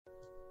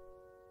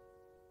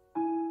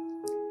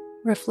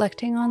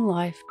reflecting on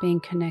life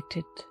being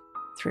connected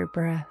through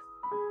breath.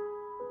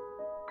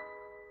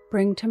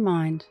 Bring to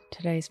mind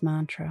today's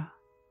mantra.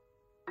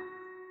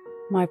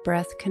 My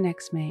breath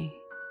connects me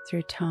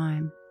through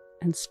time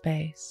and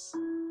space.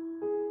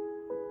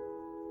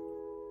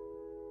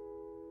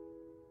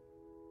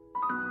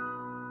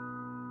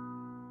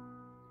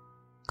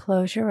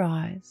 Close your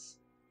eyes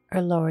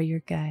or lower your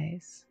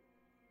gaze.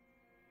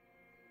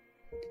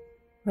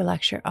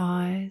 Relax your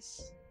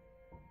eyes,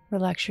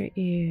 relax your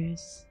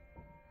ears,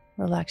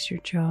 relax your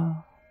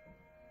jaw.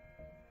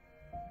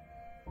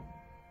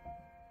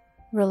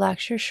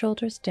 Relax your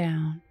shoulders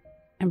down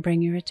and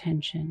bring your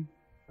attention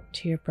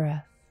to your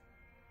breath.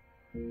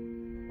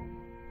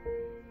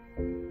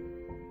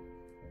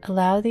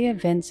 Allow the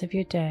events of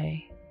your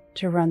day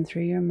to run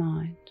through your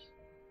mind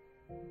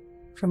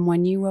from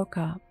when you woke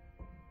up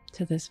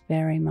to this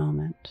very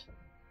moment.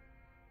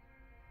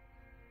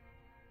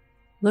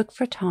 Look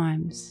for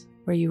times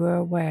where you were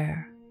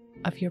aware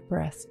of your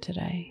breath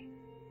today.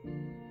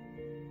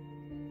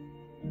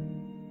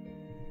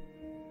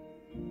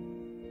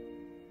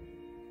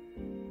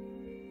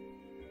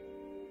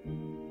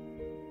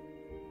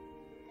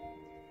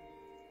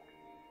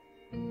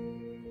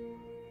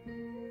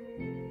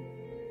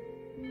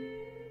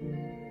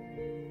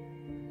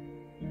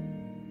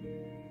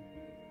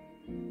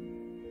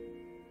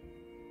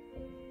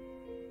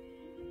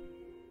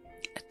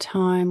 A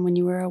time when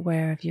you were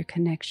aware of your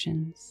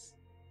connections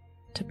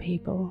to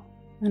people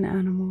and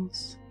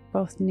animals,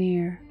 both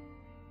near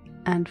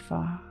and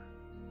far.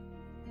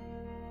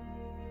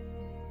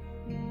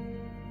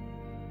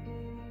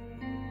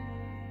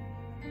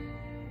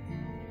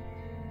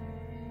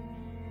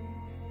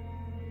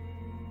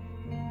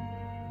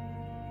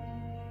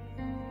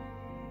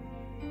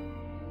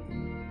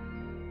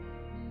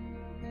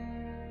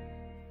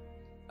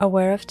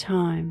 Aware of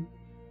time,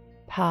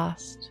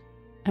 past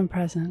and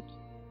present.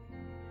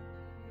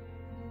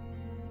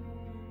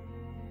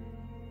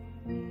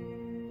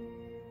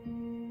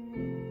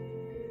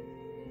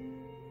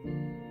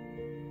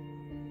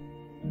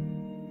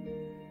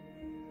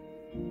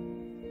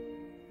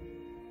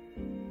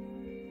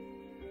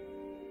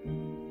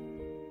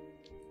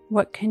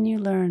 What can you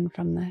learn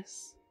from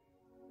this?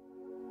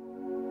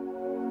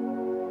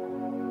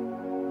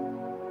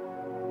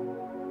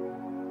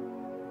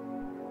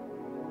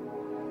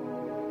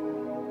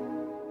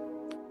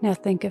 Now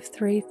think of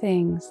 3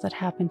 things that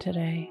happened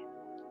today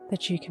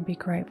that you can be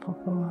grateful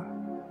for.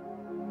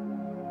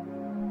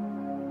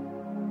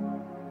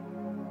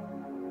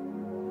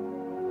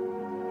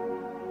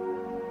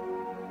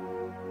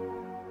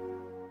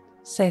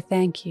 Say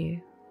thank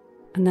you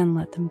and then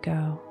let them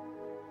go.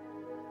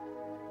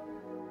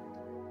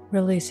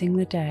 Releasing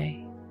the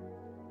day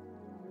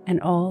and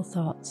all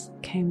thoughts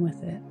that came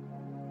with it.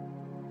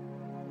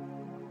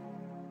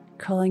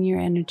 Calling your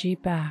energy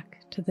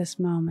back to this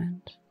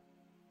moment.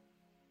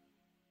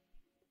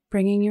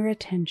 Bringing your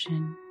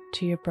attention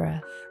to your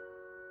breath.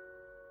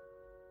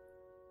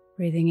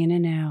 Breathing in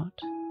and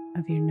out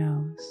of your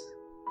nose.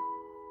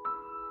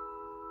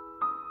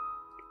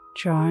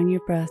 Drawing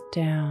your breath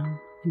down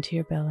into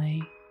your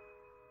belly,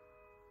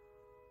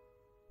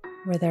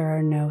 where there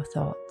are no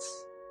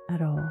thoughts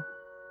at all.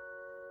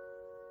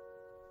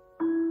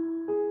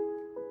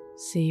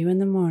 See you in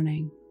the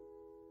morning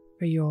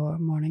for your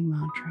morning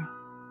mantra.